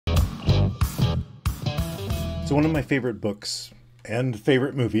So one of my favorite books and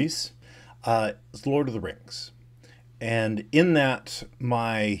favorite movies is Lord of the Rings. And in that,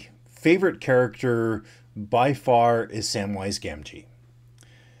 my favorite character by far is Samwise Gamgee.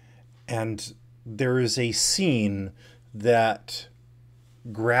 And there is a scene that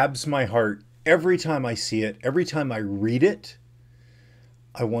grabs my heart every time I see it, every time I read it.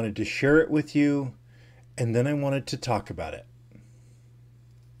 I wanted to share it with you, and then I wanted to talk about it.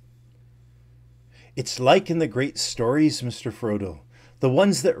 It's like in the great stories, Mr. Frodo, the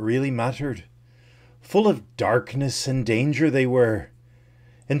ones that really mattered. Full of darkness and danger they were.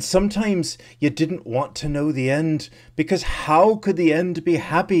 And sometimes you didn't want to know the end, because how could the end be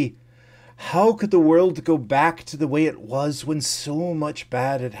happy? How could the world go back to the way it was when so much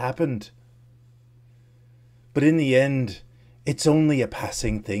bad had happened? But in the end, it's only a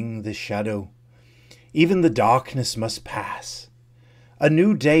passing thing, this shadow. Even the darkness must pass. A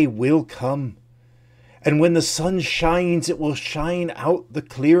new day will come. And when the sun shines, it will shine out the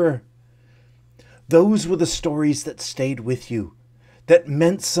clearer. Those were the stories that stayed with you, that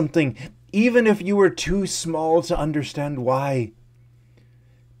meant something, even if you were too small to understand why.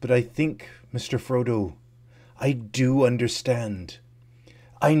 But I think, Mr. Frodo, I do understand.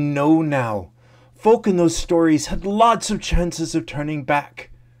 I know now. Folk in those stories had lots of chances of turning back,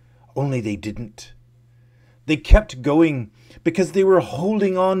 only they didn't. They kept going because they were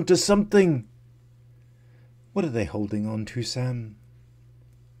holding on to something. What are they holding on to, Sam?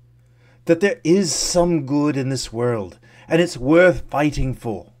 That there is some good in this world, and it's worth fighting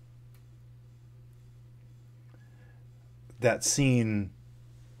for. That scene,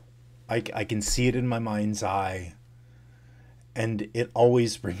 I can see it in my mind's eye, and it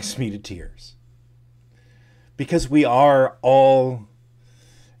always brings me to tears. Because we are all,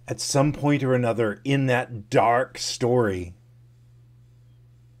 at some point or another, in that dark story,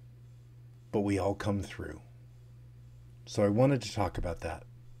 but we all come through. So I wanted to talk about that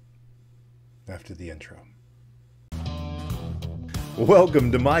after the intro.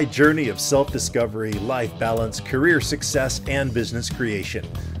 Welcome to my journey of self-discovery, life balance, career success, and business creation.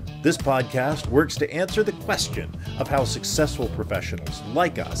 This podcast works to answer the question of how successful professionals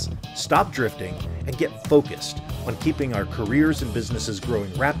like us stop drifting and get focused on keeping our careers and businesses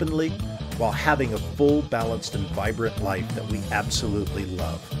growing rapidly while having a full, balanced, and vibrant life that we absolutely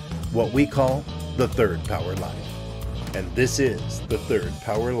love. What we call the Third Power Life. And this is the Third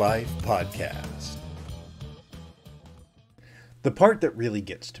Power Life Podcast. The part that really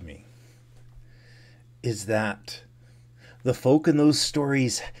gets to me is that the folk in those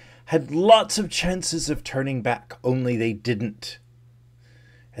stories had lots of chances of turning back, only they didn't.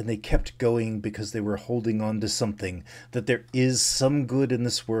 And they kept going because they were holding on to something, that there is some good in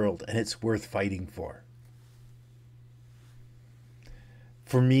this world and it's worth fighting for.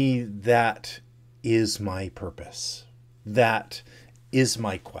 For me, that is my purpose. That is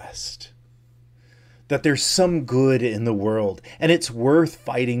my quest. That there's some good in the world and it's worth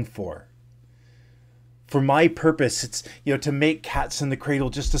fighting for. For my purpose, it's, to make Cats in the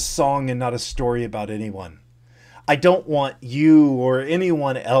Cradle just a song and not a story about anyone. I don't want you or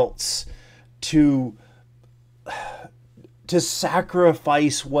anyone else to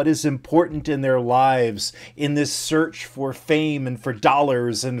sacrifice what is important in their lives in this search for fame and for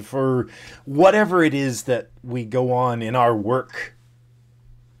dollars and for whatever it is that we go on in our work.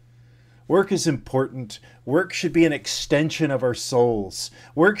 Work is important. Work should be an extension of our souls.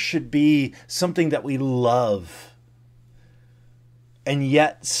 Work should be something that we love. And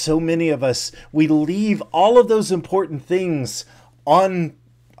yet, so many of us, we leave all of those important things on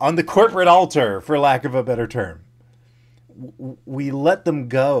the corporate altar, for lack of a better term. We let them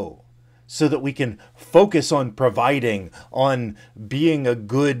go so that we can focus on providing, on being a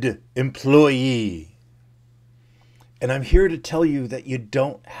good employee. And I'm here to tell you that you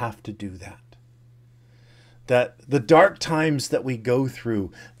don't have to do that. That the dark times that we go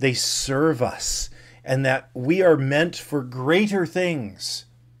through, they serve us, and that we are meant for greater things.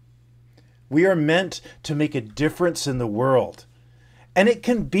 We are meant to make a difference in the world. And it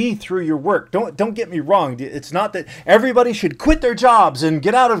can be through your work. Don't get me wrong. It's not that everybody should quit their jobs and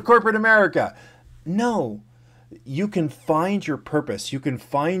get out of corporate America. No, you can find your purpose. You can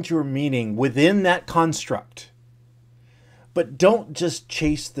find your meaning within that construct. But don't just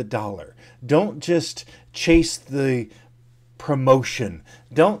chase the dollar. Don't just chase the promotion.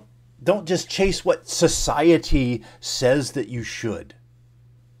 Don't just chase what society says that you should.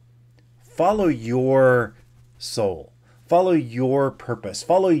 Follow your soul. Follow your purpose.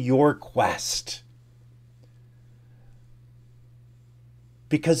 Follow your quest.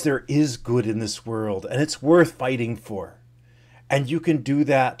 Because there is good in this world and it's worth fighting for. And you can do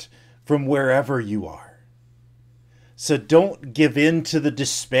that from wherever you are. So don't give in to the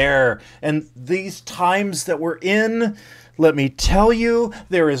despair. And these times that we're in, let me tell you,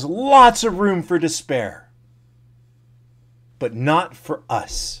 there is lots of room for despair. But not for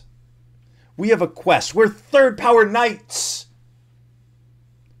us. We have a quest. We're third power knights.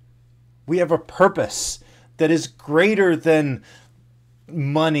 We have a purpose that is greater than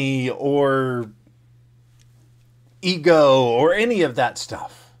money or ego or any of that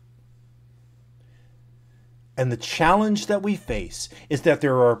stuff. And the challenge that we face is that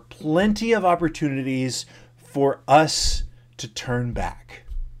there are plenty of opportunities for us to turn back,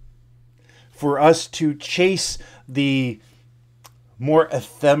 for us to chase the more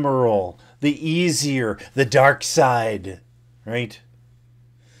ephemeral, the easier, the dark side, right?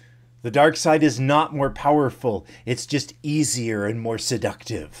 The dark side is not more powerful. It's just easier and more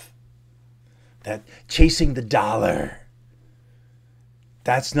seductive. That chasing the dollar,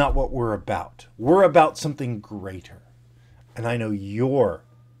 that's not what we're about. We're about something greater. And I know you're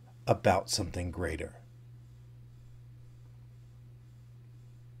about something greater.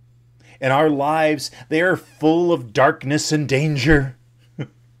 And our lives, they are full of darkness and danger.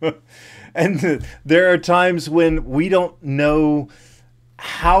 And there are times when we don't know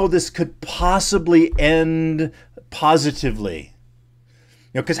how this could possibly end positively.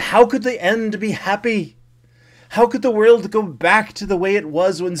 Because how could the end be happy? How could the world go back to the way it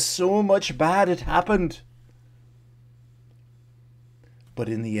was when so much bad had happened? But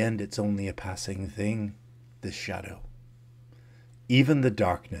in the end, it's only a passing thing, this shadow. Even the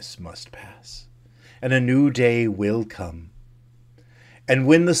darkness must pass, and a new day will come. And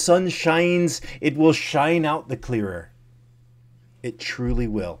when the sun shines, it will shine out the clearer. It truly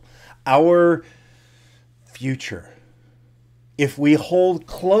will. Our future, if we hold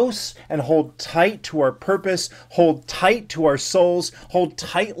close and hold tight to our purpose, hold tight to our souls, hold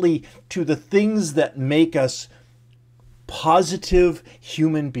tightly to the things that make us positive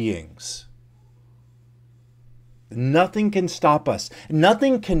human beings, nothing can stop us.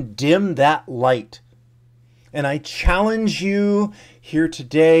 Nothing can dim that light. And I challenge you here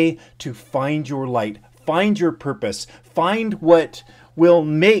today to find your light, find your purpose, find what will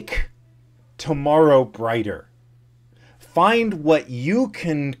make tomorrow brighter. Find what you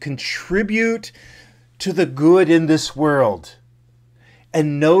can contribute to the good in this world,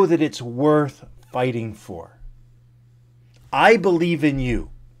 and know that it's worth fighting for. I believe in you.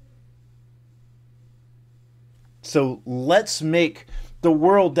 So let's make the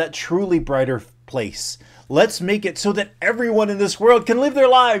world that truly brighter place. Let's make it so that everyone in this world can live their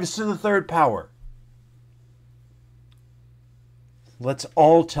lives to the third power. Let's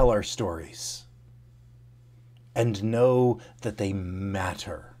all tell our stories and know that they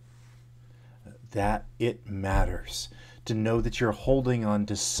matter. That it matters to know that you're holding on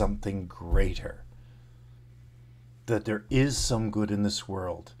to something greater. That there is some good in this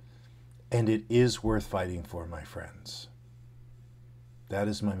world, and it is worth fighting for, my friends. That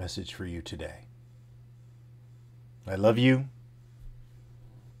is my message for you today. I love you.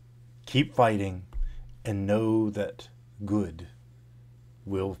 Keep fighting, and know that good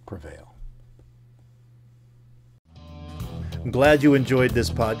will prevail. I'm glad you enjoyed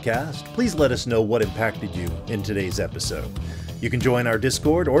this podcast. Please let us know what impacted you in today's episode. You can join our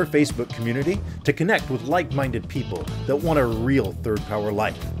Discord or Facebook community to connect with like-minded people that want a real Third Power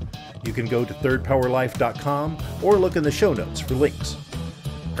life. You can go to thirdpowerlife.com or look in the show notes for links.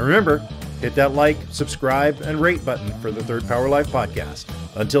 And remember, hit that like, subscribe, and rate button for the Third Power Life podcast.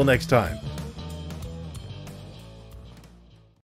 Until next time.